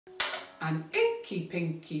an inky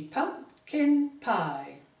pinky pumpkin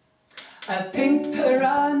pie. A pink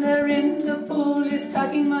piranha in the pool is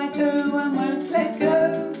tugging my toe and won't let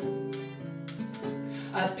go.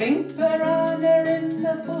 A pink piranha in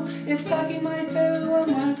the pool is tugging my toe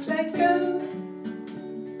and won't let go.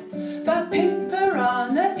 The pink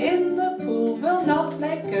piranha in the pool will not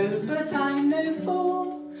let go, but I'm no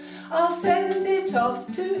fool. I'll send it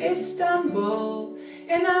off to Istanbul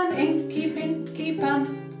in an inky pinky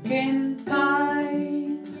pumpkin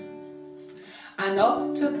pie. An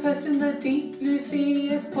octopus in the deep blue sea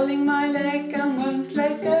is pulling my leg and won't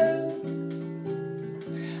let go.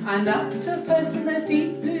 An octopus in the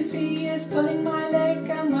deep blue sea is pulling my leg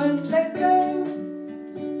and won't let go.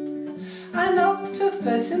 An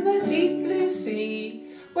octopus in the deep blue sea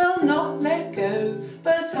will not let go,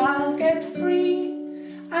 but I'll get free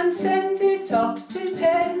and send it off to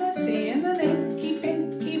Tennessee in an inky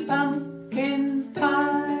pinky pumpkin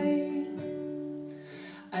pie.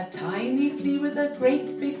 A tiny flea with a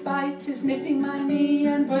great big bite is nipping my knee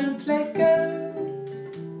and won't let go.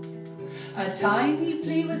 A tiny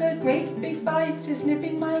flea with a great big bite is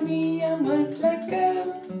nipping my knee and won't let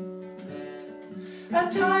go. A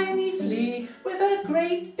tiny flea with a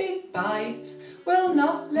great big bite will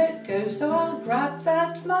not let go, so I'll grab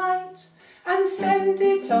that mite and send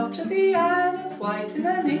it off to the Isle of Wight in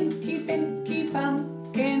an inky pinky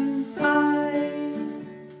pumpkin pie.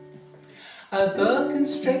 A boa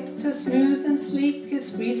constrictor smooth and sleek is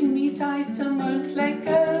squeezing me tight and won't let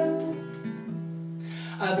go.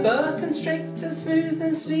 A boa constrictor smooth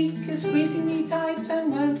and sleek is squeezing me tight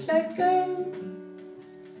and won't let go.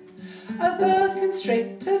 A boa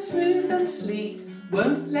constrictor smooth and sleek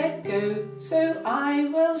won't let go, so I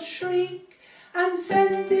will shriek and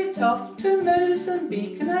send it off to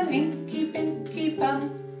Mozambique in an inky pinky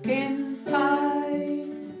pumpkin pie.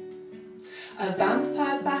 A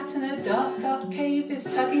vampire bat in a dark, dark cave is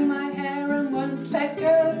tugging my hair and won't let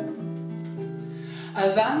go.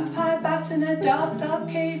 A vampire bat in a dark, dark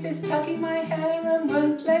cave is tugging my hair and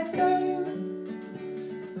won't let go.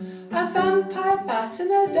 A vampire bat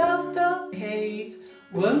in a dark, dark cave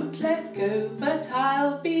won't let go, but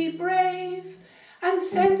I'll be brave and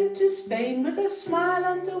send it to Spain with a smile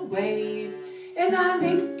and a wave in an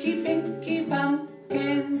inky pinky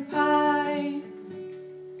pumpkin pie.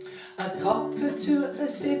 A cockatoo at the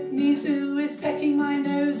Sydney Zoo is pecking my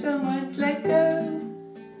nose and won't let go.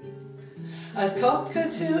 A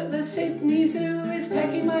cockatoo at the Sydney Zoo is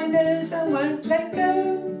pecking my nose and won't let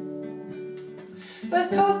go. The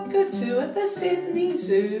cockatoo at the Sydney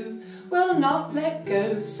Zoo will not let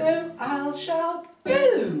go, so I'll shout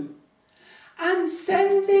boo and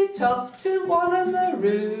send it off to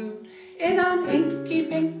Wallamaroo in an inky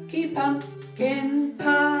pinky pumpkin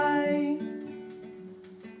pie.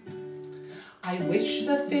 I wish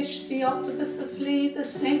the fish, the octopus, the flea, the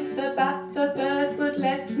snake, the bat, the bird would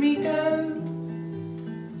let me go.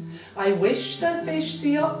 I wish the fish,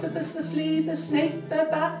 the octopus, the flea, the snake, the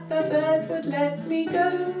bat, the bird would let me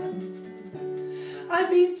go.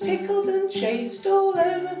 I've been tickled and chased all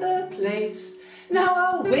over the place. Now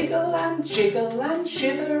I'll wiggle and jiggle and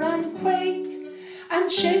shiver and quake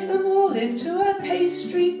and shake them all into a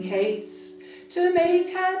pastry case to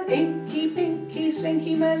make an inky pinky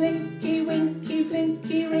slinky malinky winky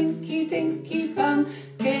blinky rinky dinky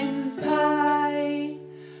pumpkin pie.